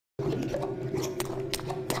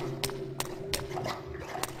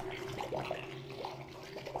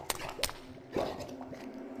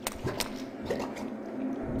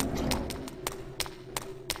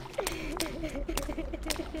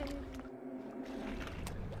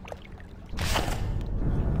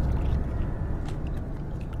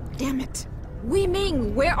Damn it. Wei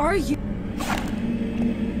Ming, where are you?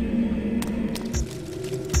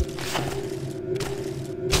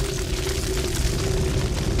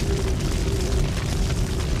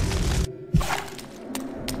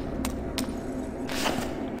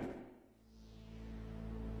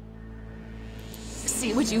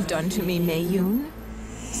 See what you've done to me, Mei Yun?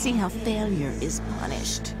 See how failure is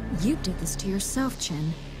punished. You did this to yourself,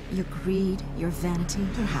 Chen. Your greed, your vanity.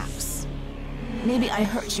 Perhaps. Maybe I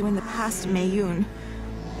hurt you in the past, Mei Yun,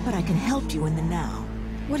 but I can help you in the now.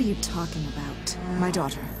 What are you talking about? My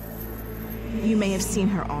daughter. You may have seen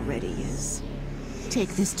her already, Yiz. Take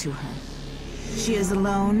this to her. She is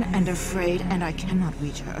alone and afraid, and I cannot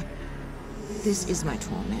reach her. This is my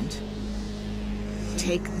torment.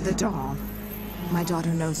 Take the doll. My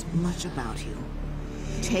daughter knows much about you.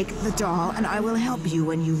 Take the doll, and I will help you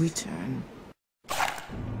when you return.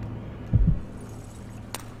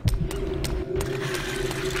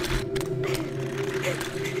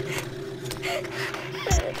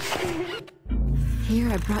 Here,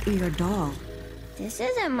 I brought you your doll. This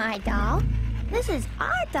isn't my doll. This is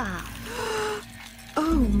our doll.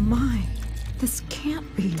 Oh my. This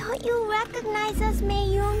can't be. Don't you recognize us, Mei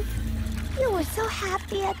Yun? You were so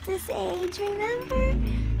happy at this age, remember?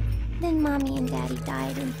 Then Mommy and Daddy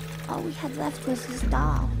died and all we had left was this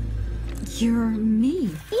doll. You're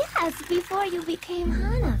me. Yes, before you became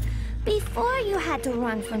Hana. Before you had to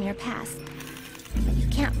run from your past. But you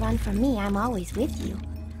can't run from me, I'm always with you.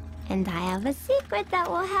 And I have a secret that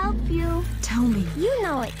will help you. Tell me. You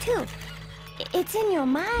know it too. It's in your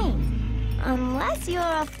mind. Unless you're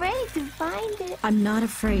afraid to find it. I'm not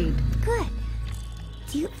afraid. Good.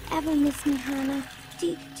 Do you ever miss me, Hana?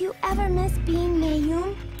 Do you ever miss being Mei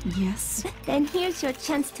Yun? Yes. Then here's your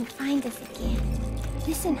chance to find us again.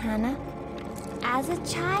 Listen, Hana. As a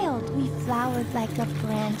child, we flowered like a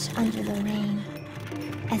branch under the rain.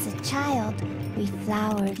 As a child, we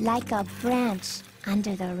flowered like a branch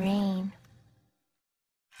under the rain.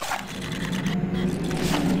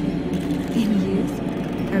 In youth,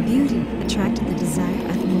 our beauty attracted the desire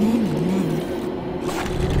of many men.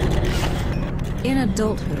 In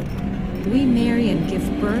adulthood, we marry and give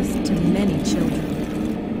birth to many children.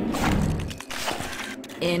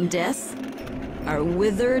 In death, our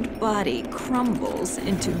withered body crumbles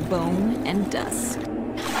into bone and dust.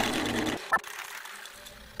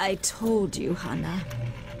 I told you, Hana.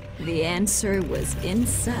 The answer was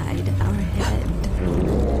inside our head.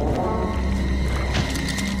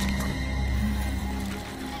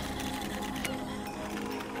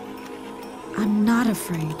 I'm not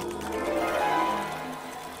afraid.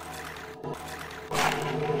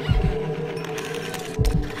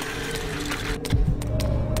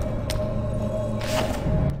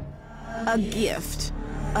 A gift.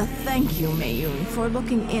 A thank you, Mei Yun, for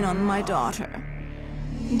looking in on my daughter.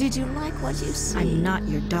 Did you like what you see? I'm not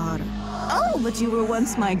your daughter. Oh, but you were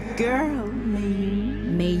once my girl, Mei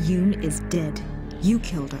Yun. Mei Yun is dead. You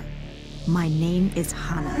killed her. My name is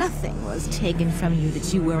Hana. Nothing was taken from you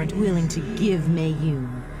that you weren't willing to give Mei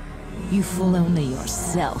Yun. You fool only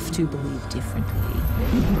yourself to believe differently.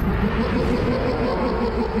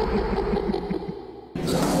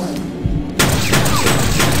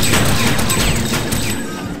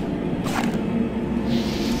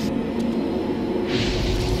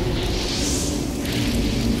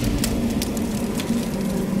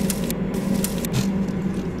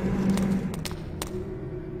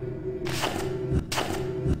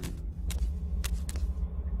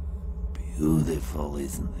 Beautiful,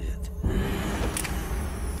 isn't it?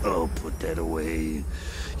 Oh, put that away.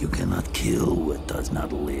 You cannot kill what does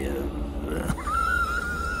not live.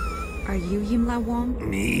 Are you Yimla Wong?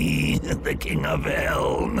 Me, the king of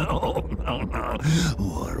hell? No, no, no.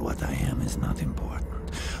 Or what I am is not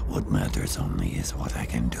important. What matters only is what I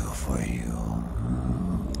can do for you.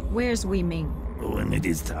 Where's Wei Ming? When it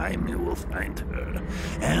is time, you will find her.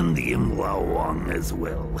 And Yimla Wang as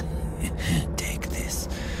well. Take this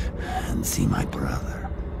and see my brother.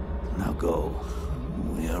 Now go.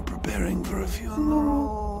 We are preparing for a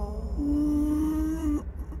funeral.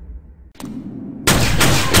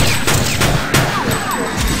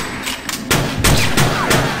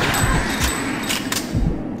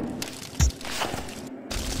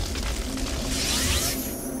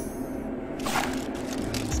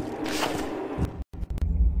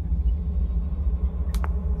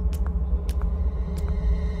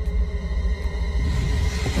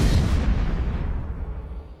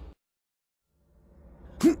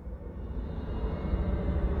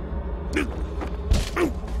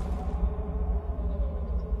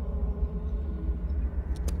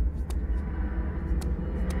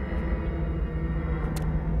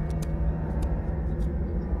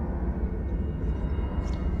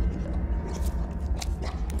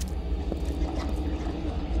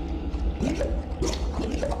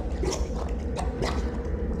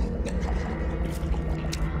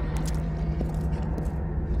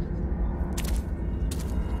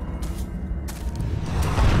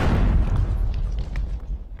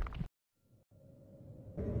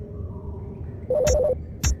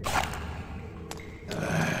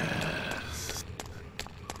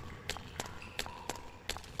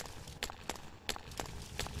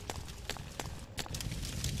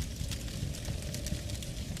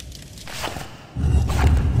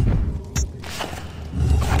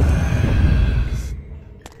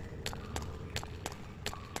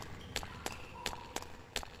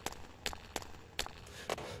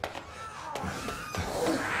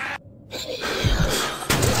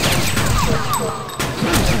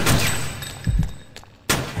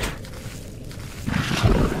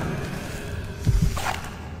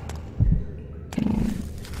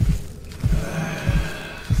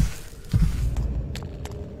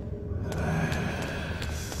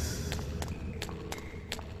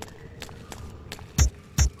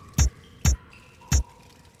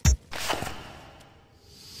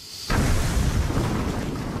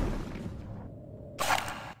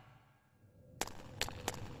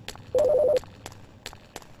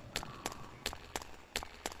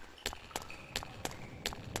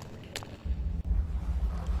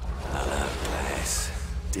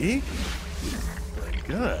 Deke? My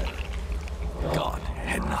God. God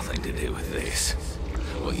had nothing to do with this.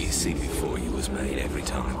 What you see before you was made every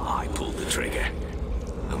time I pulled the trigger.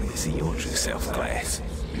 When you see your true self, Glass,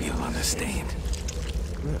 you'll understand.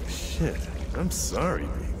 Oh, shit. I'm sorry,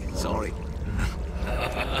 Deke. Sorry.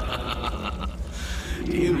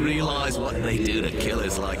 Do you realize what they do to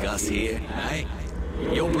killers like us here, eh?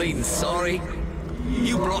 You're bleeding sorry?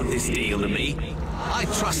 You brought this deal to me. I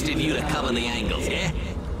trusted you to cover the angles, yeah?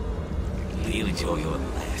 You'll enjoy your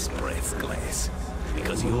last breath, Glass,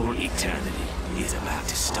 because your eternity is about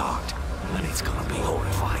to start, and it's gonna be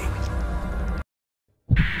horrifying.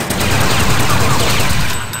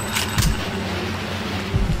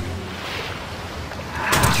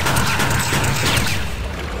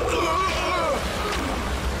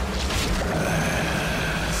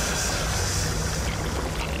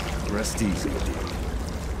 Rest easy,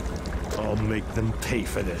 Deke. I'll make them pay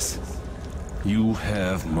for this. You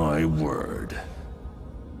have my word.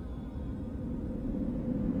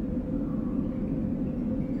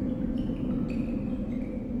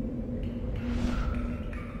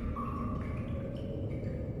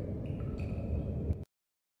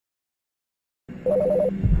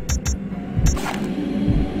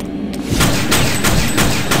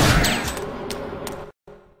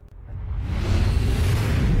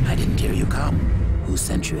 I didn't hear you come. Who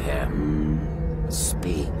sent you here?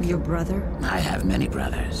 Speak. Your brother? I have many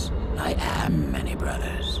brothers. I am many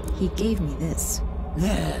brothers. He gave me this.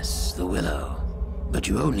 Yes, the willow. But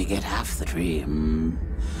you only get half the tree.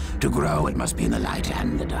 To grow, it must be in the light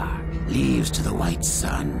and the dark. Leaves to the white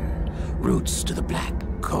sun. Roots to the black,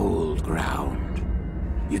 cold ground.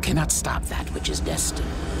 You cannot stop that which is destined.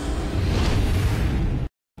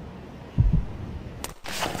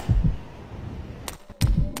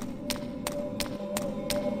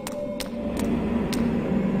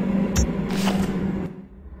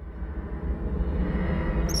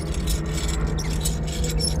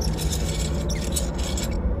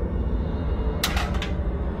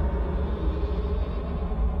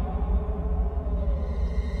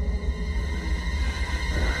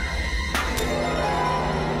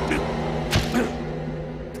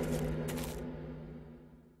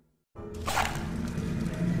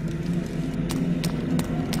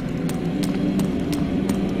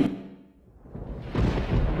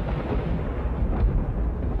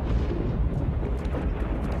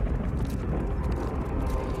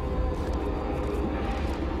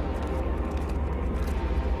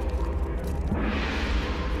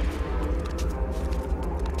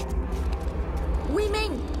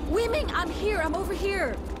 I'm here, I'm over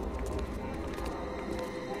here!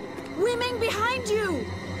 Wiming, behind you!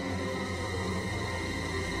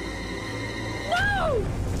 No!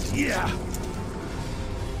 Yeah!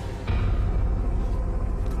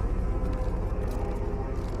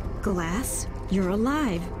 Glass, you're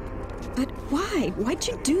alive. But why? Why'd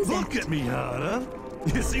you do that? Look at me, Hana!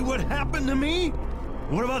 You see what happened to me?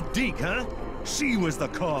 What about Deke, huh? She was the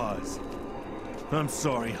cause. I'm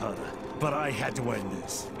sorry, Hana, but I had to end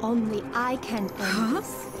this. Only I can end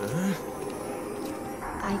this.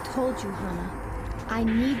 I told you, Hana. I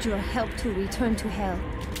need your help to return to Hell.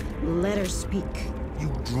 Let her speak.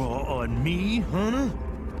 You draw on me, Hana?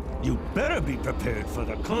 You better be prepared for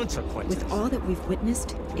the consequences. With all that we've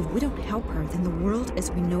witnessed, if we don't help her, then the world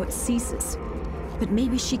as we know it ceases. But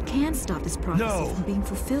maybe she can stop this prophecy from being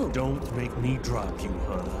fulfilled. Don't make me drop you,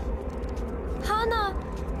 Hana. Hana!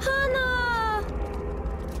 Hana!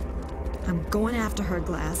 I'm going after her,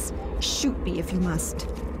 Glass. Shoot me if you must.